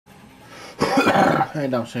Hey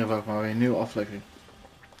dames en heren, welkom bij weer een nieuwe aflevering.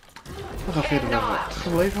 We gaan verder met het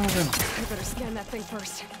leven aan rennen. I better scan that thing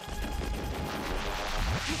first.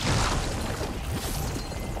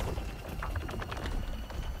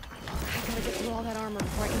 I gotta get through all that armor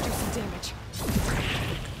before I can do some damage.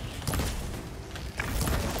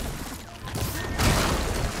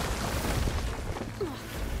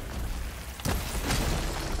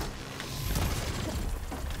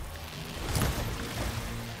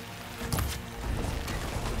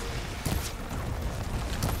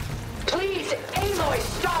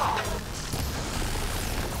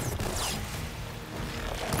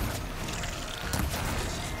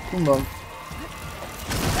 Kom dan.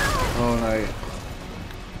 Oh nee.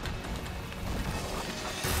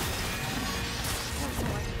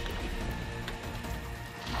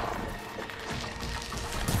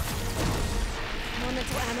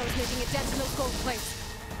 Elemental ammo is making a dent in those gold plates.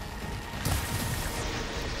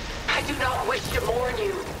 I do not wish to warn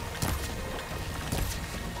you.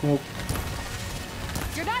 Kom op.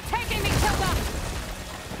 You're not taking me, Tilda!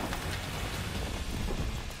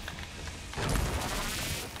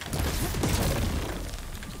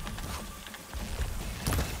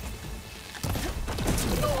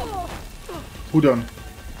 Hoe dan?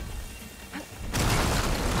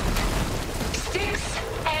 Sticks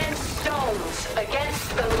and stones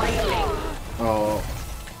against the lightning. Oh.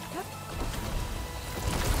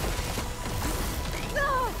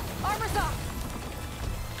 Armor's up!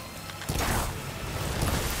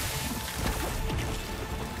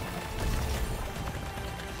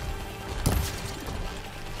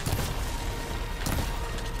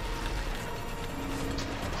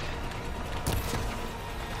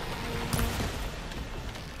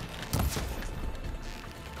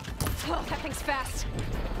 Oh, that thing's fast.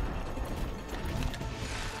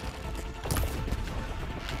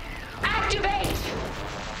 Activate!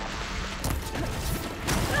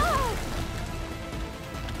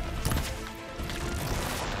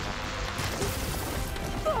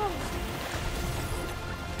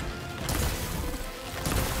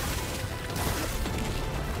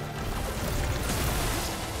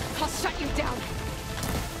 I'll shut you down.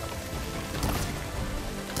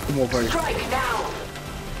 Kom op, hé. Strike now!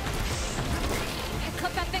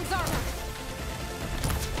 Clip that thing's armor.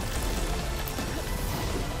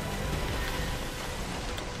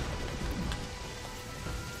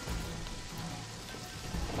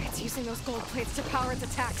 It's using those gold plates to power its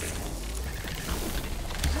attacks.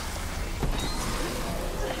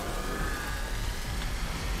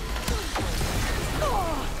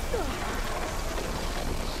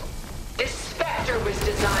 This specter was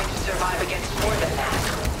designed to survive against more than that.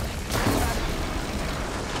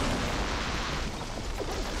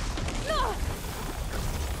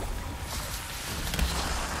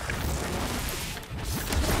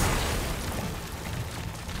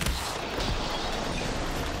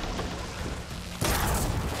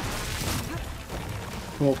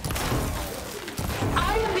 Kom op.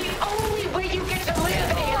 I am the only way you get to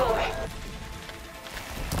live, Aloy!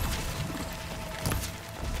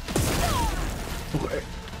 Nog één.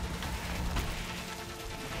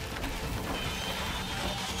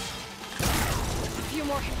 A few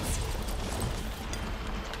more hits.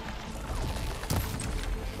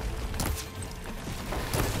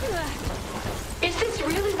 Is this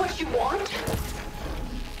really what you want?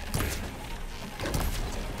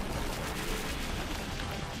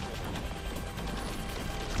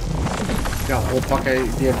 Ja,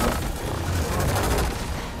 hoppakee, die hebben we.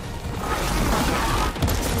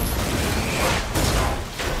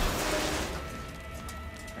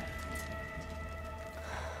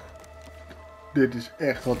 Dit is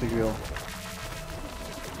echt wat ik wil.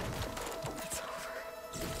 It's over.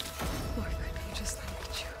 Lord, could you just let me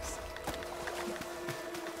choose?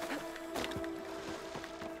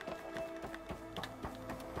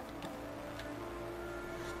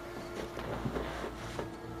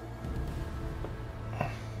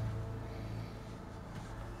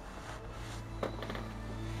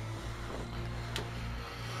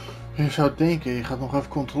 Je zou denken, je gaat nog even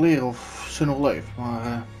controleren of ze nog leeft,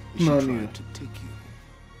 maar nou niet. To take you.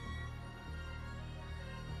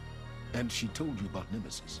 And she told you about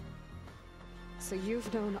Nemesis. So you've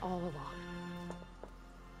known all along.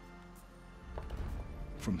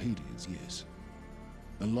 From Hades, yes.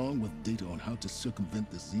 Along with data on how to circumvent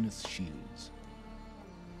the Zenith shields.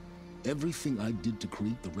 Everything I did to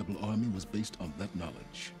create the rebel army was based on that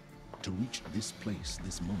knowledge. To reach this place,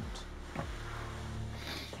 this moment.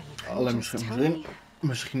 Alleen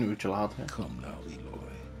misschien een uurtje later. Come now, Aloy.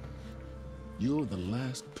 You're the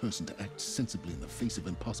last person to act sensibly in the face of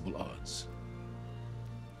impossible odds.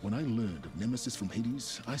 When I learned of Nemesis from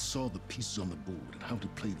Hades, I saw the pieces on the board and how to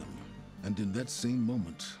play them. And in that same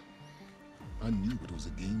moment, I knew it was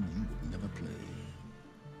a game you would never play.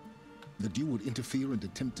 That you would interfere and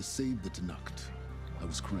attempt to save the Tenakth. I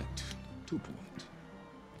was correct, to a point.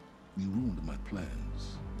 You ruined my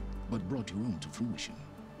plans, but brought your own to fruition.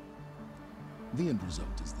 The end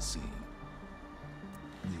result is the same.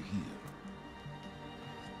 We're here.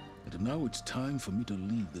 And now it's time for me to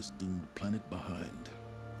leave this doomed planet behind.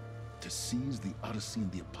 To seize the Odyssey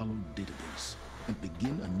and the Apollo database, and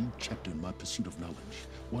begin a new chapter in my pursuit of knowledge,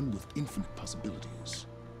 one with infinite possibilities.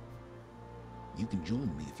 You can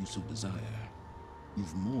join me if you so desire.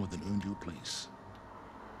 You've more than earned your place.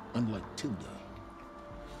 Unlike Tilda,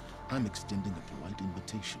 I'm extending a polite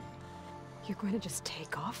invitation. You're going to just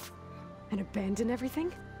take off? And abandon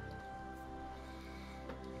everything?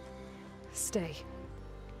 Stay.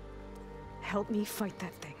 Help me fight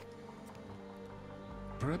that thing.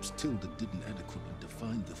 Perhaps Tilda didn't adequately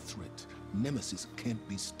define the threat. Nemesis can't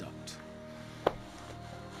be stopped.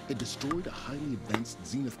 It destroyed a highly advanced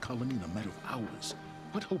Zenith colony in a matter of hours.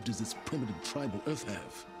 What hope does this primitive tribal Earth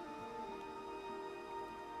have?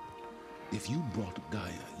 If you brought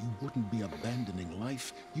Gaia, you wouldn't be abandoning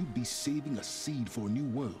life, you'd be saving a seed for a new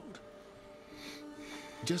world.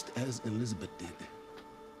 Just as Elizabeth did.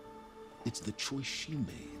 It's the choice she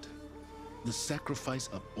made. The sacrifice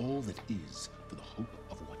of all that is for the hope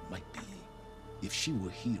of what might be. If she were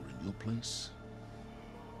here in your place,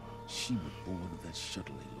 she would board that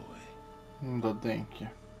shuttle, Aloy. Dat denk je.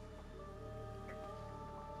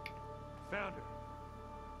 Found her.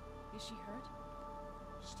 Is she hurt?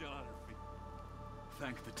 Still on her feet.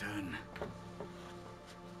 Thank the 10.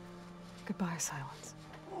 Goodbye, Silence.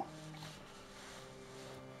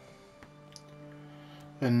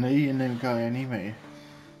 En nee, je neemt Gaia niet mee.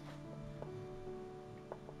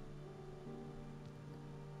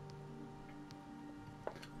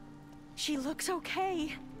 She looks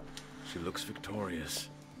okay. She looks victorious.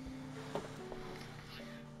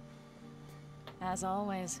 As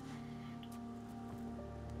always.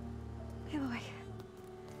 Aloy.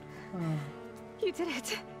 You did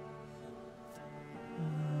it.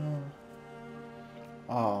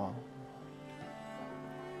 Oh.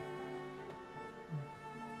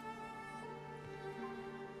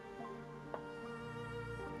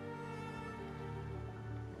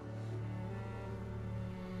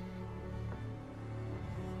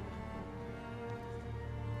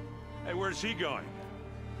 Hey, where's he going?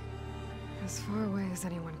 As far away as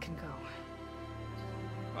anyone can go.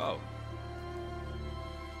 Oh.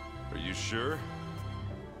 Are you sure?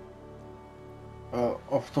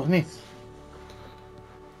 Of toch niet?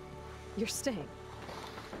 You're staying.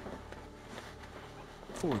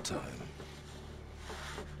 For a time.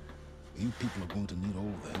 You people are going to need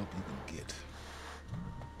all the help you can get.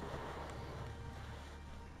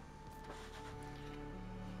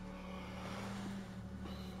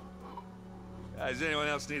 Does anyone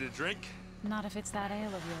else need a drink? Not if it's that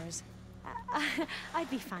ale of yours. I'd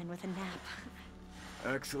be fine with a nap.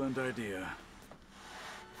 Excellent idea.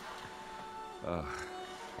 I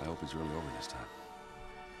hope it's really over this time.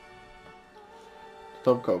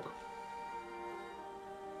 Dat hoop ik ook.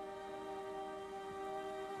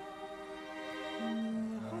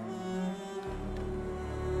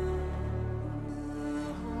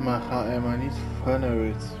 Maar ga er maar niet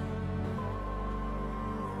vanuit.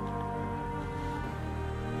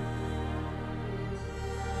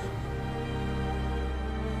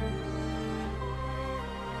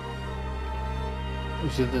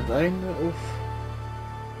 Is dit het einde of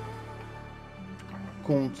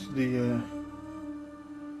komt die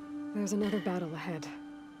There's another battle ahead,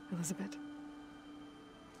 Elizabeth.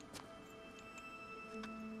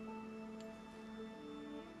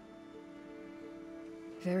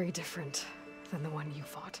 Very different than the one you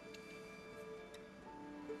fought.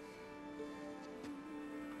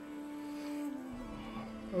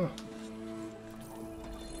 Oh.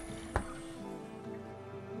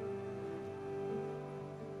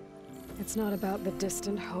 It's not about the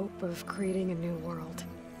distant hope of creating a new world.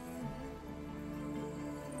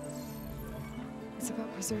 It's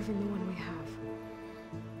about preserving the one we have.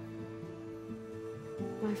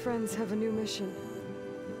 My friends have a new mission.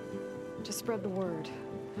 To spread the word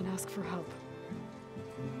and ask for help.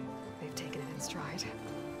 They've taken it in stride.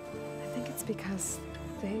 I think it's because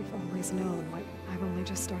they've always known what I've only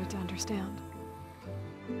just started to understand.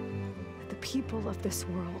 That the people of this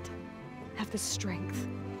world have the strength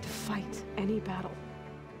to fight any battle.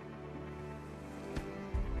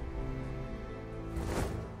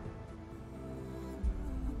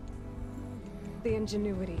 The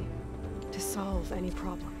ingenuity to solve any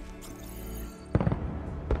problem.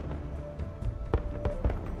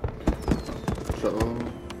 Zo.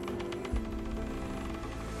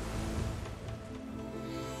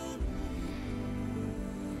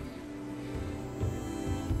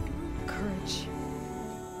 Courage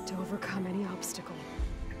to overcome any obstacle.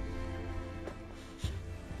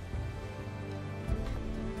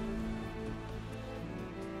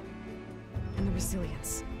 And the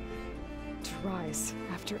resilience to rise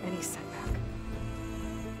after any setback.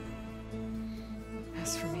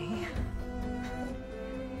 As for me,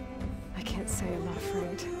 I can't say I'm not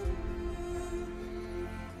afraid.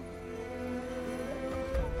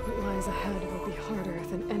 What lies ahead will be harder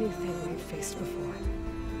than anything we've faced before.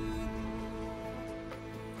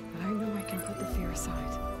 But I know I can put the fear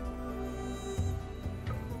aside.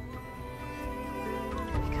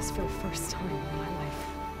 Because for the first time in my life,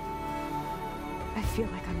 I feel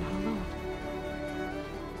like I'm not alone.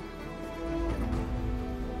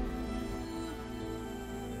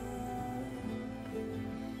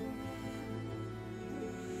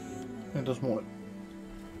 En dat is mooi.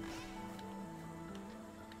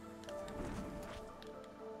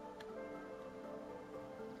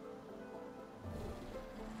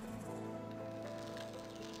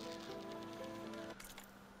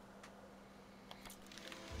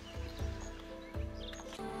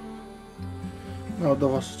 Nou, dat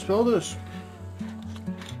was het spel dus.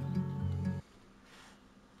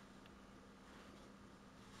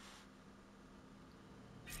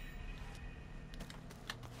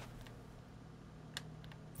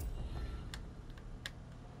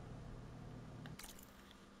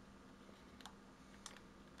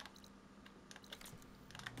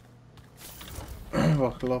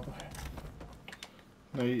 Wacht, lapper.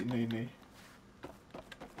 Nee, nee, nee.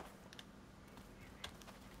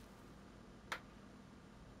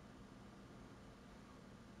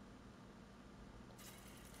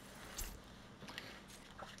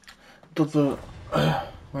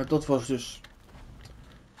 Maar dat was dus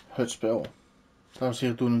het spel. Dames en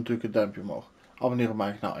heren, doen natuurlijk een duimpje omhoog. Abonneer op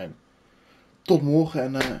mijn kanaal en tot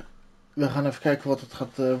morgen. En we gaan even kijken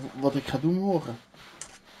wat ik ga doen morgen.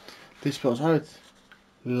 Dit spel is uit.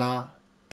 La